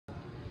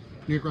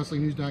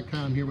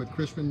NewYorkWrestlingNews.com here with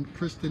Kristen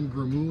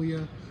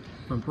Gramuglia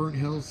from Burnt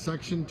Hills,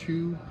 Section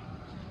 2.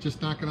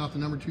 Just knocking off the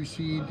 #2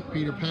 seed,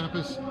 Peter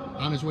Pappas,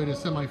 on his way to the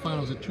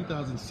semifinals at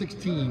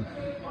 2016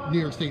 New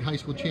York State High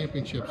School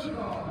Championships.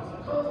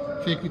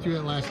 Take me through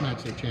that last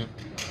match there, champ.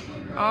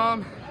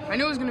 I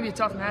knew it was going to be a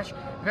tough match.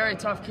 Very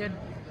tough kid.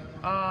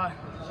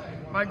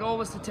 My goal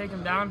was to take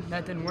him down.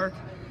 That didn't work.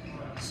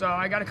 So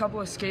I got a couple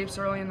of escapes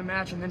early in the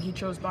match, and then he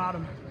chose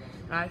bottom.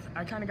 I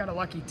kind of got a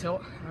lucky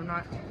tilt. I'm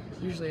not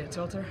usually a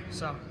tilter,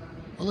 so.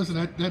 Well, listen,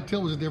 that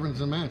tilt was a difference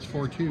in the match,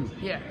 4-2.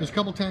 Yeah. There's a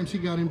couple times he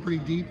got in pretty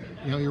deep.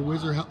 You know, your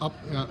whizzer held.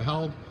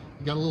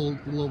 You got a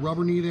little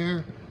rubber knee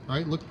there. All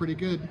right, looked pretty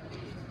good.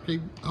 Okay,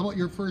 how about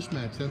your first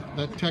match?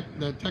 That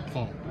tech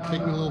fall.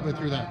 Take me a little bit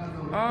through that.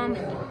 I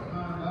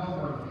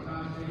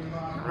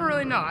don't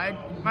really know.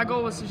 My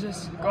goal was to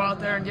just go out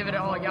there and give it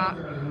all I got,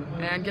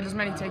 and get as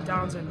many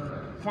takedowns and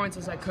points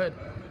as I could.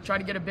 Try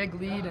to get a big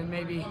lead and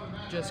maybe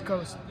just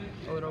coast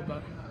a little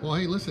bit. Well,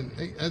 hey, listen,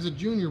 as a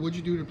junior, what'd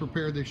you do to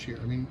prepare this year?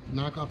 I mean,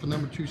 knock off the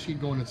 #2 seed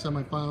going to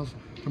semifinals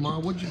tomorrow.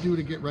 What'd you do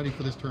to get ready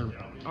for this tournament?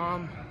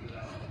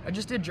 I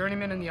just did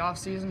journeyman in the off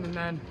season, and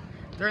then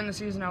during the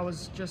season I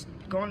was just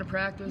going to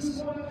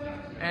practice.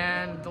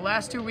 And the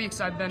last 2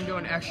 weeks I've been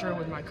doing extra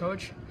with my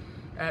coach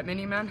at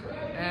Mini-Men,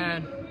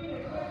 and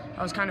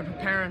I was kind of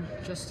preparing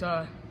just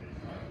to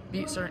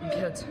beat certain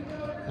kids.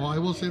 Well, I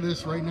will say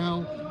this right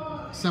now.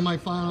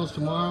 Semifinals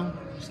tomorrow.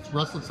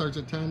 Wrestling starts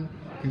at 10.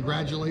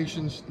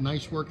 Congratulations.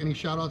 Nice work. Any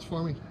shout-outs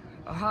for me?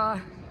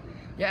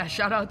 Yeah,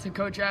 shout out to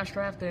Coach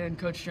Ashcraft and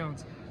Coach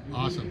Jones.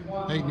 Awesome.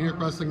 Hey,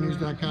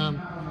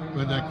 NewYorkWrestlingNews.com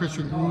with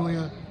Kristen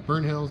Gramuglia,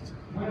 Burnt Hills,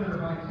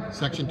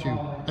 Section 2.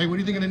 Hey, what do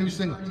you think of the new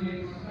singlets?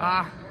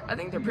 I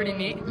think they're pretty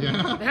neat.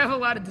 Yeah? They have a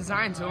lot of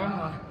design to them.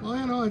 Well,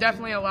 you know,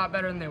 Definitely a lot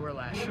better than they were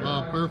last year.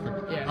 Oh,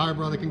 perfect. Yeah. All right,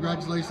 brother.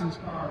 Congratulations.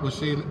 We'll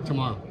see you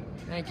tomorrow.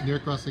 Thank you.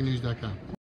 NewYorkWrestlingNews.com.